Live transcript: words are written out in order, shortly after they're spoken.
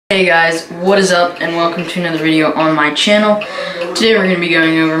Hey guys, what is up and welcome to another video on my channel. Today we're going to be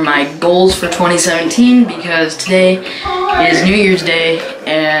going over my goals for 2017 because today is New Year's Day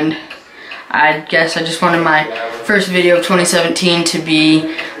and I guess I just wanted my first video of 2017 to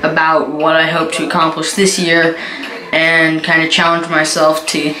be about what I hope to accomplish this year and kind of challenge myself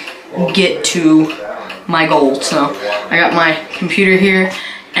to get to my goal. So I got my computer here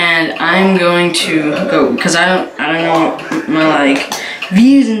and I'm going to go because I don't know what my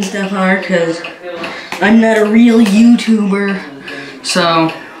views and stuff are because I'm not a real YouTuber.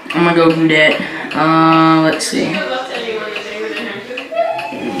 So I'm gonna go do that. Let's see.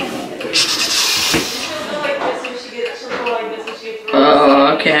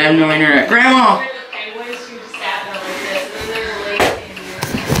 Okay, I have no internet. Grandma!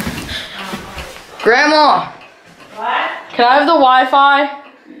 Grandma! What? Can I have the Wi-Fi?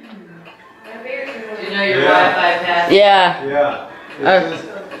 Do you know your Wi-Fi password? Yeah. Yeah. Oh.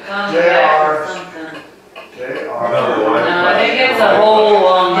 JR. No, I think it's a whole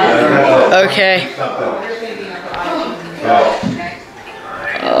long list. Okay.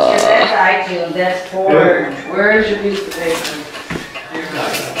 That's iTunes, that's Forge. Where's your piece of paper?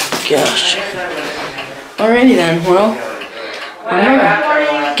 Gosh. Alrighty then, well, I'm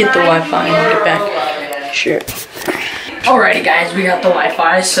gonna get the Wi-Fi and get back. Sure. Alrighty guys, we got the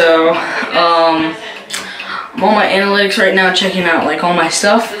Wi-Fi, so, I'm on my analytics right now checking out all my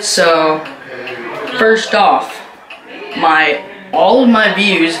stuff. So, first off, all of my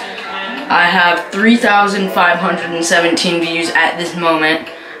views, I have 3,517 views at this moment,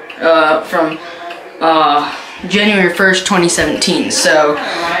 from, January 1st, 2017. So,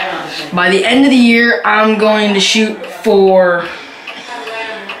 by the end of the year, I'm going to shoot for,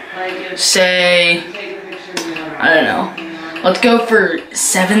 say, I don't know. Let's go for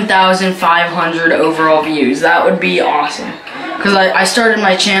 7,500 overall views. That would be awesome. Because I started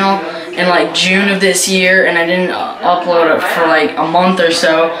my channel in June of this year and I didn't upload it for a month or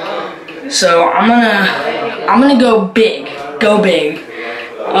so. So I'm gonna go big. Go big.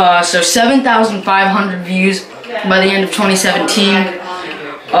 So 7,500 views by the end of 2017.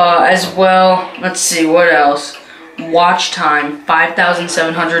 As well, let's see, what else? Watch time,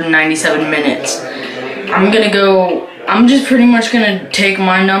 5,797 minutes. I'm just pretty much gonna take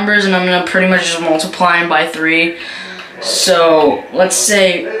my numbers and I'm gonna pretty much just multiply them by 3. So let's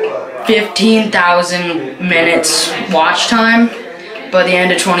say 15,000 minutes watch time by the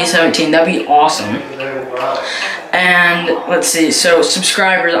end of 2017. That'd be awesome. And let's see, so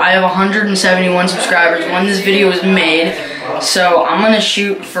subscribers, I have 171 subscribers when this video was made. So I'm gonna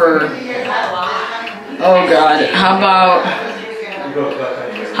shoot for, oh god, how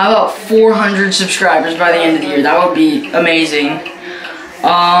about 400 subscribers by the end of the year? That would be amazing.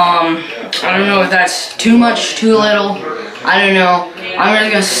 I don't know if that's too much, too little. I don't know. I'm really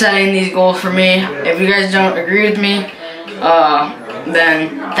gonna set in these goals for me. If you guys don't agree with me,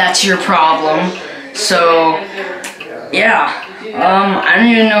 then that's your problem. So, yeah. I don't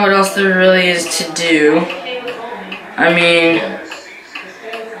even know what else there really is to do. I mean,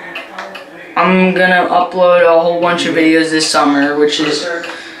 I'm gonna upload a whole bunch of videos this summer, which is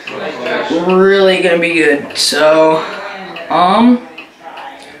really gonna be good. So,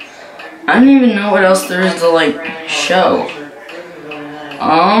 I don't even know what else there is to show.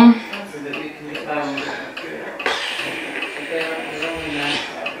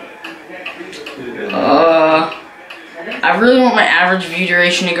 I really want my average view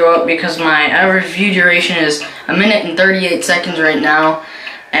duration to go up because my average view duration is 1 minute and 38 seconds right now,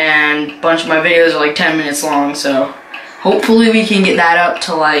 and a bunch of my videos are 10 minutes long. So hopefully we can get that up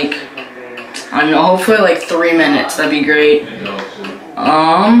to I don't know, hopefully 3 minutes. That'd be great.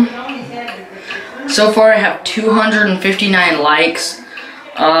 So far I have 259 likes.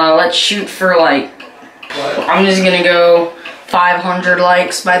 Let's shoot for I'm just gonna go 500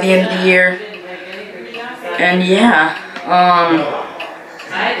 likes by the end of the year. And yeah,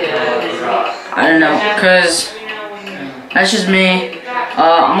 I don't know, cause that's just me.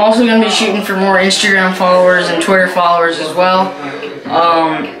 I'm also gonna be shooting for more Instagram followers and Twitter followers as well.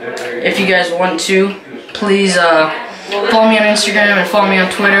 If you guys want to, please follow me on Instagram and follow me on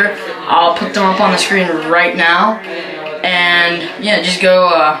Twitter. I'll put them up on the screen right now. And yeah, just go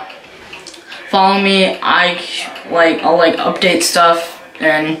follow me. I'll update stuff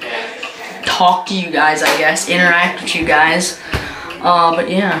and talk to you guys, I guess, interact with you guys. But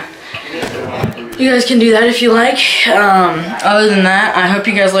yeah, you guys can do that if you like. Other than that, I hope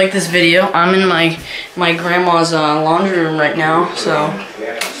you guys like this video. I'm in my grandma's laundry room right now, so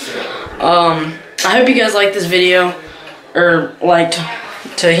I hope you guys like this video, or liked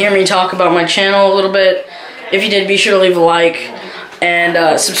to hear me talk about my channel a little bit. If you did, be sure to leave a like.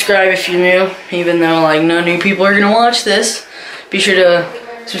 And subscribe if you're new, even though like no new people are gonna watch this. Be sure to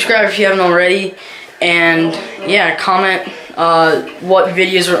subscribe if you haven't already. And yeah, comment what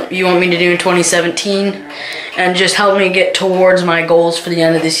videos you want me to do in 2017, and just help me get towards my goals for the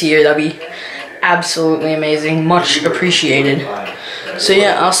end of this year. That'd be absolutely amazing. Much appreciated. So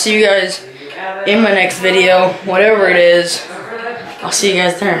yeah, I'll see you guys in my next video, whatever it is. I'll see you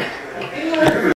guys there.